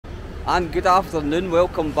And good afternoon,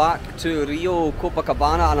 welcome back to Rio,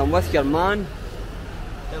 Copacabana, and I'm with your man.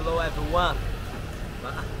 Hello everyone.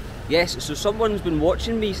 Yes, so someone's been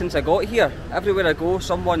watching me since I got here. Everywhere I go,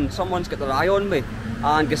 someone's got their eye on me.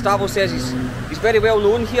 And Gustavo says he's very well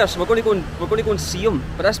known here, so we're going to go and see him.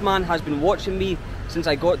 But this man has been watching me since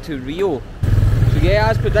I got to Rio. So yeah,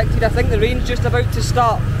 as predicted, I think the rain's just about to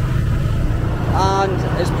start.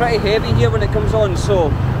 And it's pretty heavy here when it comes on, so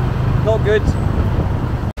not good.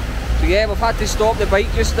 So yeah, we've had to stop the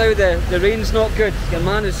bike just now, the rain's not good. Your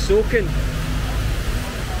man is soaking.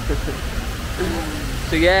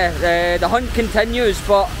 So yeah, the hunt continues,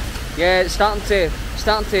 but yeah, it's starting to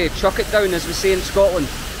chuck it down, as we say in Scotland.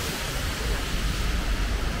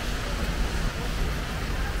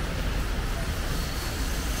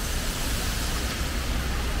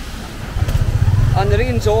 And the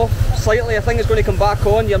rain's off slightly. I think it's going to come back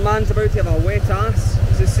on. Your man's about to have a wet ass,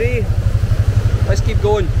 as they say. Let's keep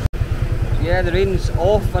going. Yeah, the rain's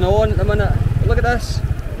off and on at the minute. Look at this.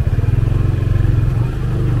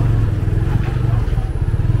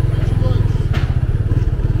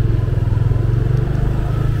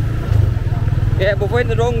 Yeah, we went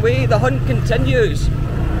the wrong way. The hunt continues.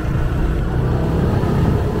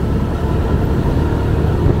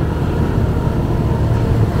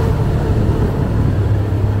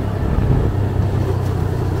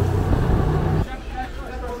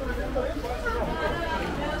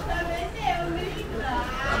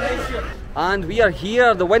 And we are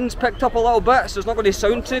here. The wind's picked up a little bit, so it's not going to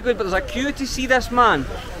sound too good, but there's a queue to see this man.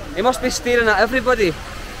 He must be staring at everybody.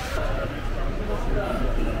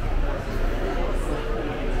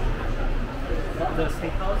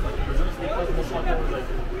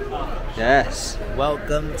 Yes.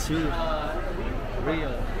 Welcome to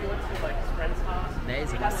Rio.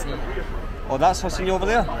 There's Hassan. Oh, that's Hassan over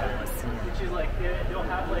there?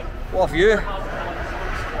 What a view.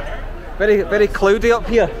 Very cloudy up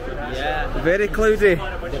here. Yeah. Very cloudy.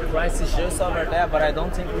 The price is just over there, but I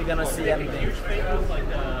don't think we're gonna see anything.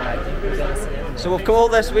 I think we're gonna see anything. So we've come all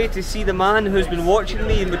this way to see the man who's been watching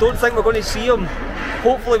me, and we don't think we're going to see him.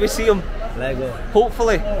 Hopefully we see him. Lego.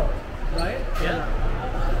 Hopefully. Right? Yeah.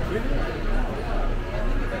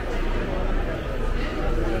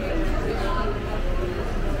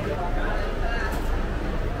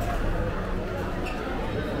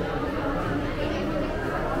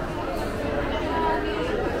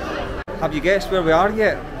 Have you guessed where we are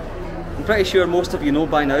yet? I'm pretty sure most of you know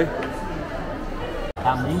by now.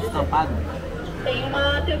 Tá muito estampado. Tem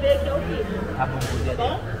uma TV aqui ao vivo. Tá bom, podia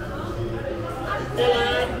Bom?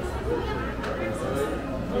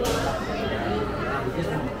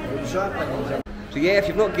 So yeah, if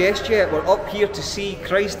you've not guessed yet, we're up here to see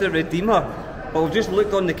Christ the Redeemer. But we've just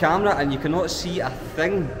looked on the camera and you cannot see a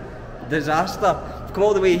thing. Disaster. We've come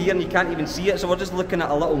all the way here and you can't even see it, so we're just looking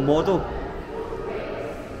at a little model.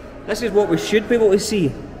 This is what we should be able to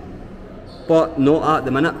see, but not at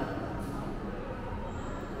the minute.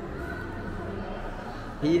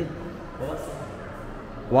 Here.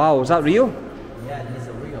 Wow, is that real? Yeah, this is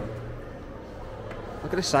real.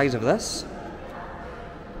 Look at the size of this.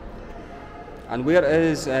 And where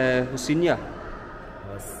is Hosinia?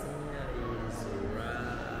 Hosinia is right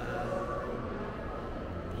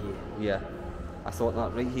here. Yeah, I thought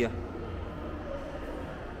that, right here.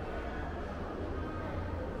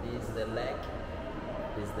 This is the lake.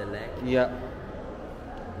 This is the lake. Yeah.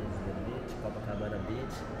 This is the beach, Copacabana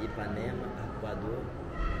Beach, Ipanema, Ecuador.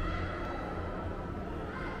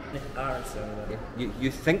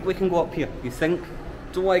 You think we can go up here? You think?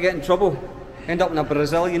 Don't want to get in trouble. End up in a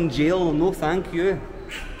Brazilian jail? No, thank you.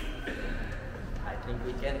 I think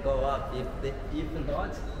we can go up. If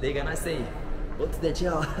not, they're gonna say, what's the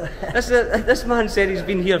jail? This man said he's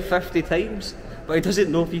been here 50 times, but he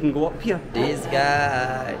doesn't know if he can go up here. These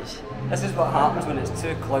guys. This is what happens when it's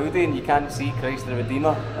too cloudy and you can't see Christ the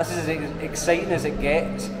Redeemer. This is as exciting as it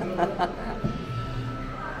gets.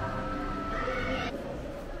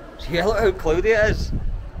 Yeah, look how cloudy it is.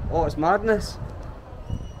 Oh, it's madness.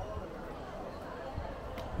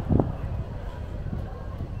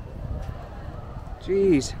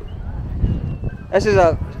 Jeez. This is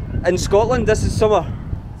in Scotland, this is summer.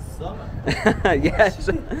 Summer? Yes,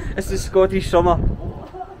 this is Scottish summer.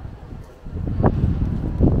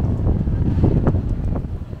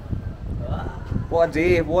 What a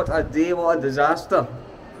day, what a day, what a disaster.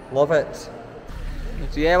 Love it.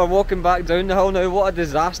 So yeah, we're walking back down the hill now. What a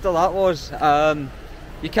disaster that was.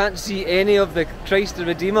 You can't see any of the Christ the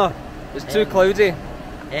Redeemer. It's too cloudy.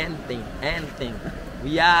 Anything.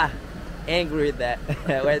 We are angry with that,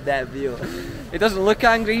 with that view. He doesn't look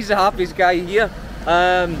angry, he's the happiest guy here.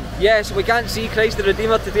 Yeah, so we can't see Christ the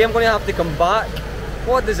Redeemer today. I'm going to have to come back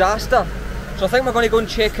What a disaster. So I think we're going to go and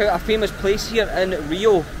check out a famous place here in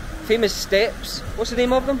Rio. Famous steps. What's the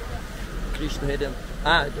name of them? Cristo Redentor.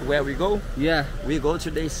 Ah, where we go? Yeah. We go to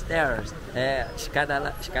the stairs.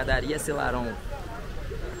 Escadaria Selarón.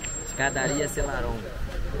 Escadaria Selarón.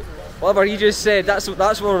 Whatever he just said, that's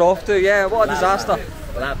where we're off to. Yeah, what a disaster.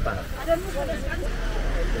 Lapa.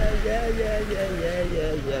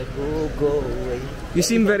 Yeah. Go away. You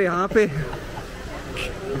seem very happy.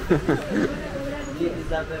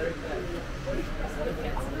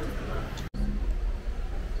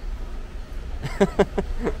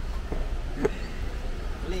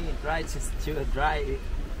 Please try to drive.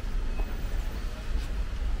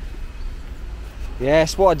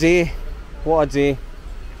 Yes, what a day. What a day.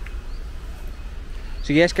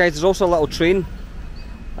 So yes guys, there's also a little train.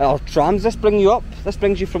 Or trams, this bring you up. This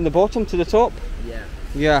brings you from the bottom to the top. Yeah.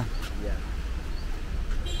 Yeah.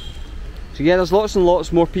 So yeah, there's lots and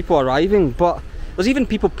lots more people arriving, but there's even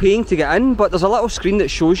people paying to get in, but there's a little screen that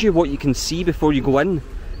shows you what you can see before you go in,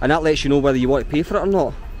 and that lets you know whether you want to pay for it or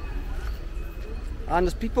not. And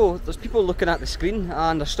there's people looking at the screen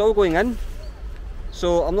and they're still going in.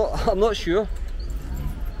 So I'm not sure.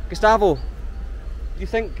 Gustavo, do you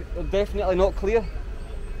think they're definitely not clear?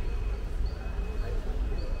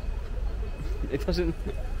 It doesn't.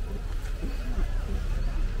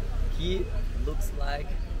 He looks like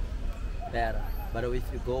better, but if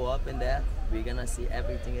you go up in there, we're gonna see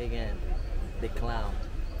everything again. The clown.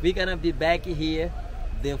 We're gonna be back here,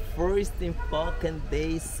 the first fucking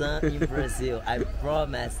day sun in Brazil. I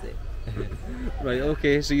promise it. Right,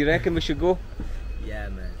 okay, so you reckon we should go? Yeah,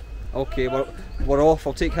 man. Okay, we're off.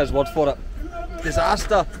 I'll take his word for it.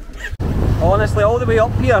 Disaster. Honestly, all the way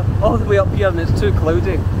up here, and it's too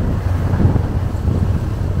cloudy.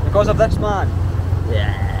 Because of this man.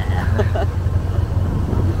 Yeah.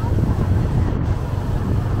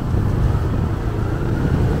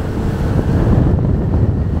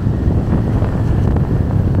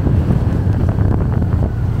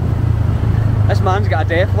 This man's got a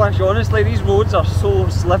death wish, honestly, these roads are so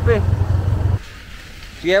slippy.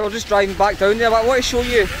 So yeah, we're just driving back down there, but I want to show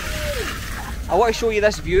you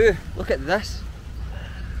this view. Look at this.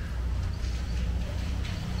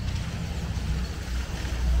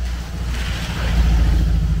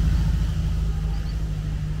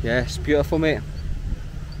 Yeah, it's beautiful, mate.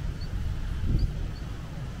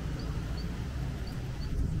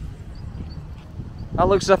 That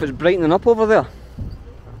looks as if it's brightening up over there.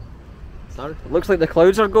 Sorry? It looks like the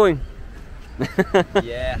clouds are going.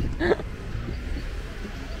 Yeah.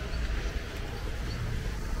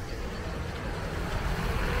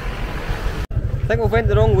 I think we've went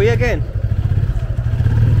the wrong way again.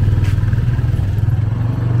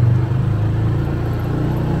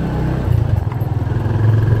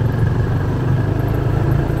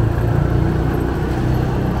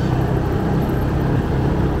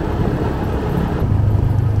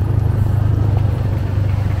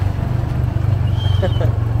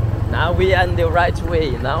 Now we are in the right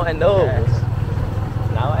way. Now I know. Yes.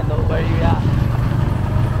 Now I know where you are.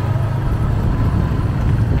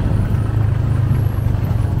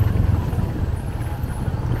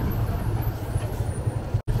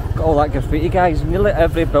 Got all that graffiti, guys. Nearly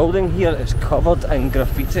every building here is covered in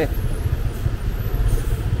graffiti.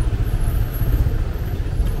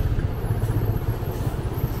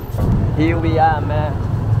 Here we are, man.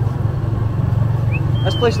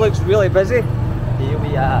 This place looks really busy. Here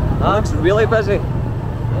we are. It looks really busy.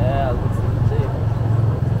 Yeah, looks legit.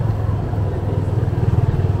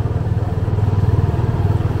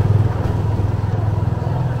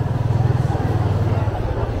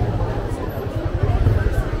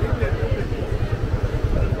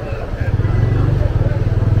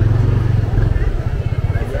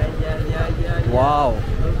 Yeah. Wow.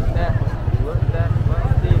 Look at that.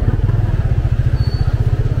 One thing.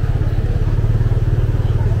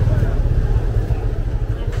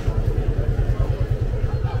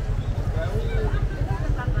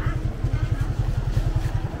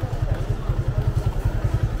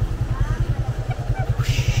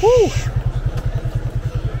 Woo!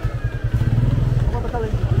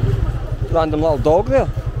 Random little dog there.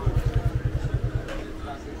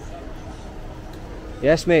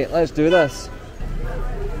 Yes, mate, let's do this.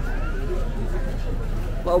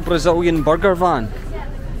 Little Brazilian burger van.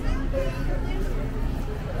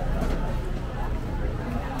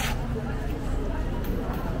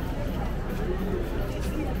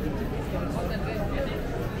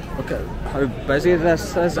 Look at how busy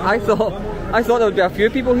this is. I thought there would be a few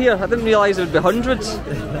people here. I didn't realise there would be hundreds.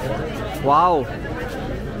 Wow.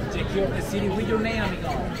 Secure the city with your name,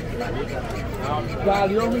 amigão.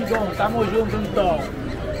 Valeu, amigão. Tamo junto, então.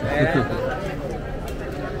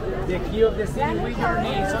 The key of the city with your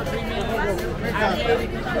name. So 3 minutes. I'm ready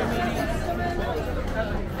to 3 minutes.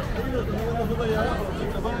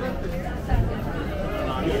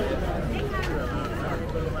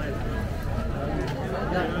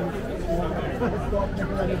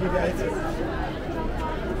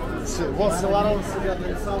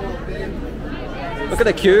 Look at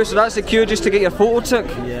the queue, so that's the queue just to get your photo took.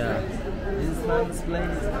 Yeah. This is nice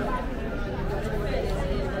place.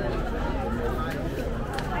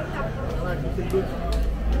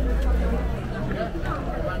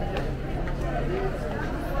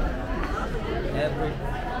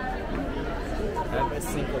 Every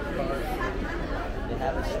single part, they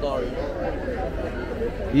have a story.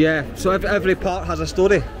 Yeah, so every part has a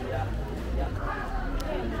story.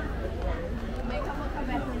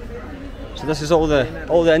 So this is all the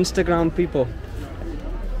Instagram people.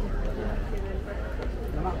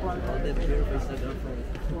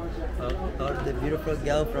 All the beautiful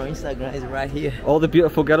girl from Instagram is right here. All the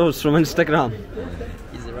beautiful girls from Instagram.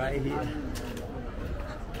 Is right here.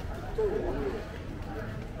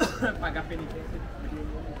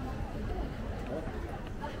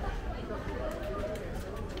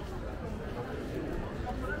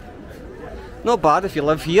 Not bad if you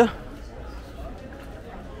live here.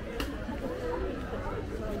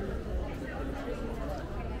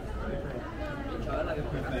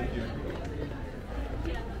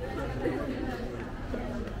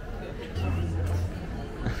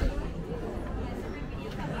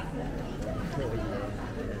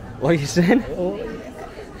 What are you saying?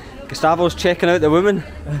 Gustavo's checking out the women.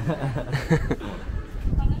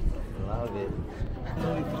 Love it.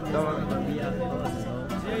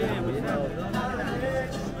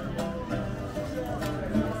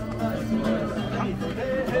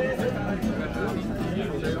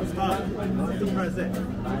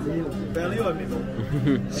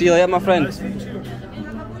 See you later, my friend.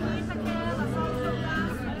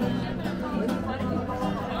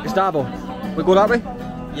 Gustavo, we go that way?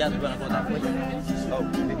 Yeah, we're gonna go that way. Oh,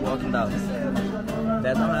 we're walking down.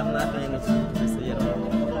 They don't have nothing to see at all.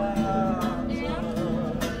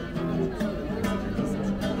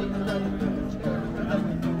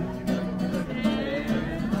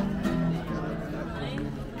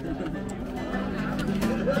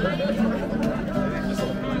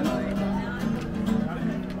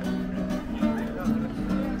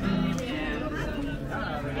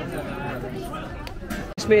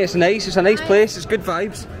 Mate, it's nice, it's a nice place, it's good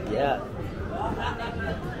vibes. Yeah.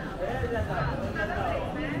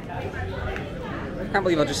 I can't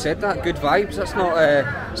believe I just said that, good vibes. That's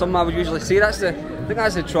not something I would usually say. I think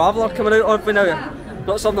that's the traveller coming out of me now.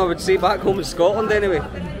 Not something I would say back home in Scotland anyway.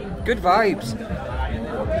 Good vibes.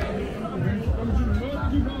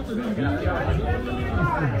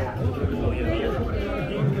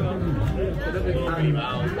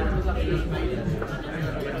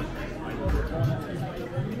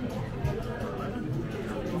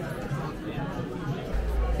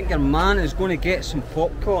 I think your man is going to get some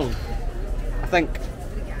popcorn. I think.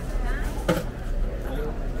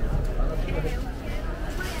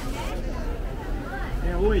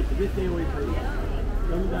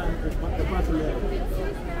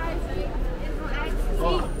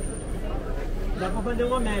 Dá pra fazer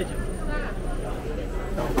uma média.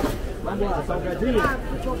 Vamos lá, salgadinho?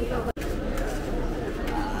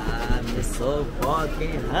 I'm so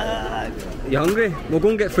fucking hungry. You hungry? We'll go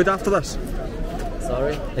and get food after this.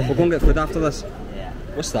 Sorry? We'll go and get food after this. Yeah.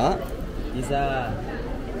 What's that? It's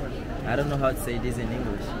I don't know how to say this in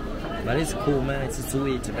English. But it's cool, man. It's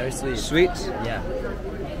sweet, very sweet. Sweet? Yeah.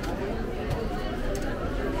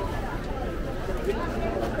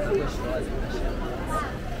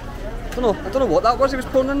 I don't know what that was he was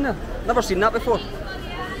pouring in there. Never seen that before.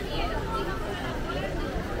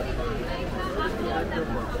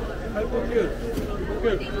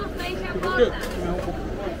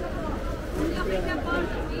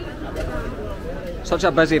 Such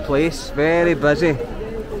a busy place, very busy.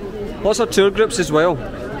 Lots of tour groups as well.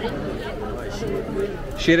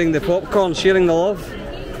 Sharing the popcorn, sharing the love.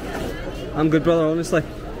 I'm good, brother, honestly.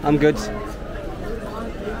 I'm good.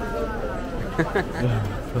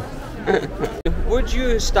 Would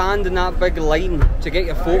you stand in that big line to get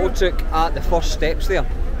your photo took at the first steps there?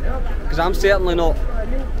 Because I'm certainly not.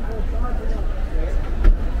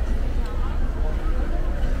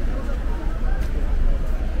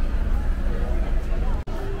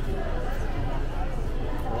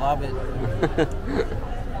 Love it.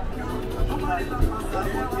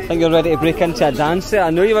 I think you're ready to break into a dance there. I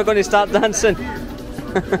knew you were going to start dancing.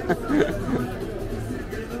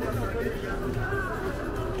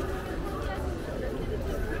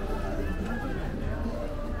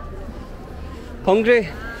 Hungry?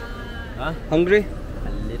 Huh? Hungry?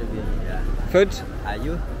 A little bit, yeah. Food? Are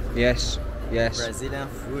you? Yes. Yes. Brazilian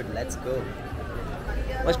food, let's go.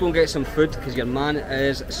 Let's go and get some food because your man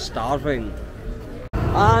is starving.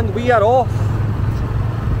 And we are off.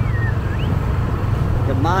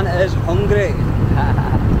 Your man is hungry.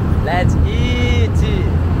 Let's eat.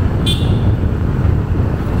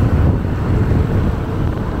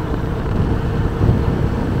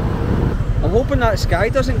 I'm hoping that sky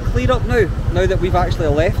doesn't clear up now that we've actually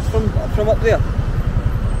left from up there.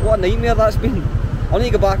 What a nightmare that's been. I'll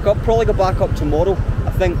need to go back up, probably go back up tomorrow,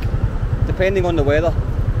 I think, depending on the weather.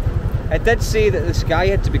 It did say that the sky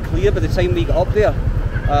had to be clear by the time we got up there,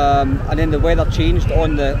 and then the weather changed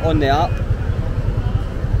on the app.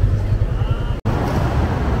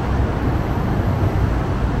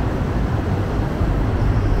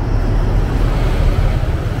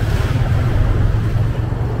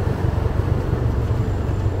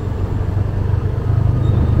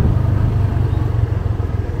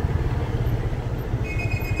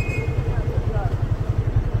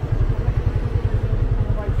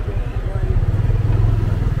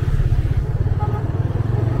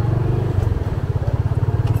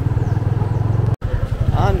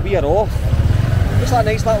 We are off. What's that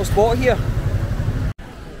nice little spot here? I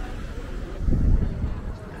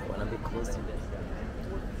wanna be close to this.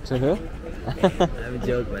 To who? I'm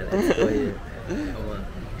joking, man. Let's go here. Come on.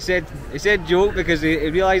 He said joke because he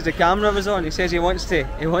realised the camera was on. He says he wants to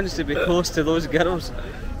be close to those girls.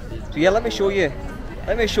 So yeah, let me show you,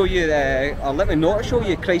 or let me not show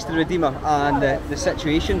you Christ the Redeemer and the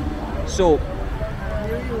situation. So,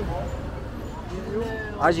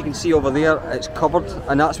 as you can see over there, it's covered,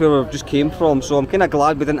 and that's where we just came from, so I'm kind of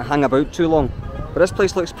glad we didn't hang about too long. But this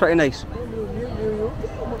place looks pretty nice.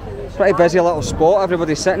 Pretty busy little spot,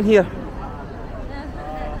 everybody's sitting here.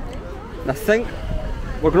 And I think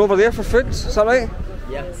we're going over there for food, is that right?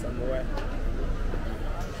 Yeah, somewhere.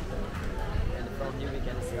 And from here we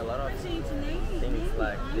can see a lot of things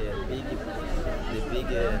like the big,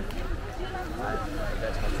 I forgot how to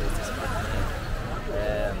say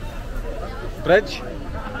this. Bridge?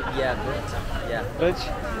 Yeah, bridge. Yeah. Bridge?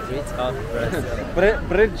 Bridge of Brazil.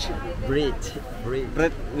 Bridge?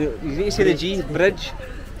 Bridge. You need to say the G, bridge.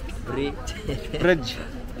 Bridge. Bridge.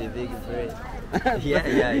 The big bridge. Yeah.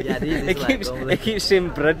 This is It keeps saying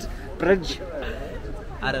bridge.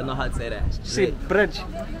 I don't know how to say that. Say bridge.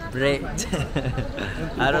 Bridge.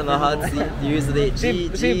 I don't know how to use the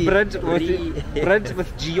G. Say bridge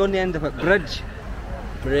with G on the end of it. Bridge.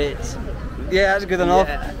 Bridge. Yeah, that's good enough.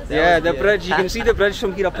 Yeah, the good. bridge. You can see the bridge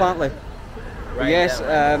from here apparently. Right Yes,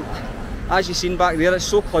 there. as you've seen back there, it's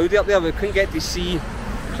so cloudy up there we couldn't get to see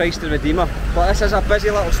Christ the Redeemer. But this is a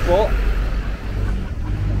busy little spot.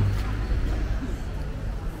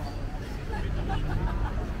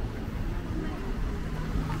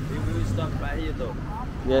 We will stop right here though.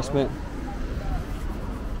 Yes, mate.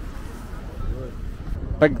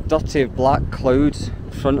 Big dirty black clouds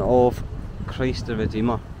in front of Christ the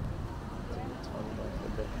Redeemer.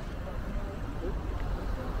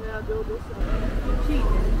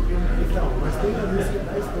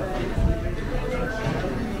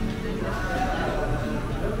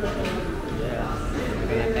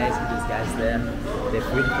 These guys there, the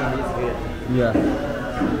food from is good. Yeah.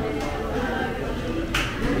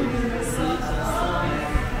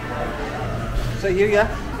 So here, yeah.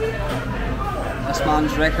 This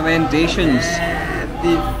man's recommendations.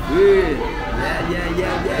 The food.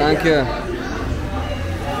 Yeah. Thank you.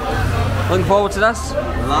 Looking forward to this?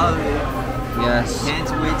 Love it. Yes.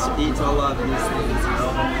 Can't wait to eat all of these things, you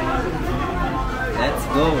know. Let's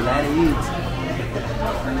go, let's eat.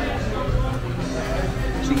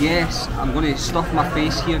 So yes, I'm going to stuff my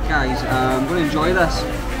face here, guys. I'm going to enjoy this.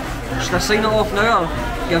 Should I sign it off now or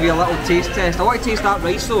give you a little taste test? I want to taste that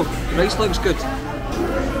rice though. The rice looks good.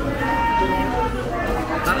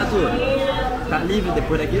 Tá livre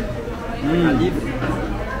depois daqui? Tá livre.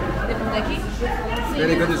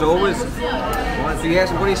 Very good as always. So yes,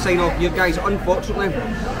 I'm going to sign off here, guys. Unfortunately,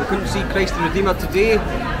 we couldn't see Christ the Redeemer today.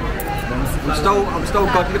 I'm still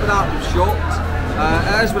gutted about that. I'm shocked.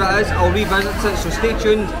 It is what it is. I'll revisit it. So stay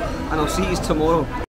tuned, and I'll see you tomorrow.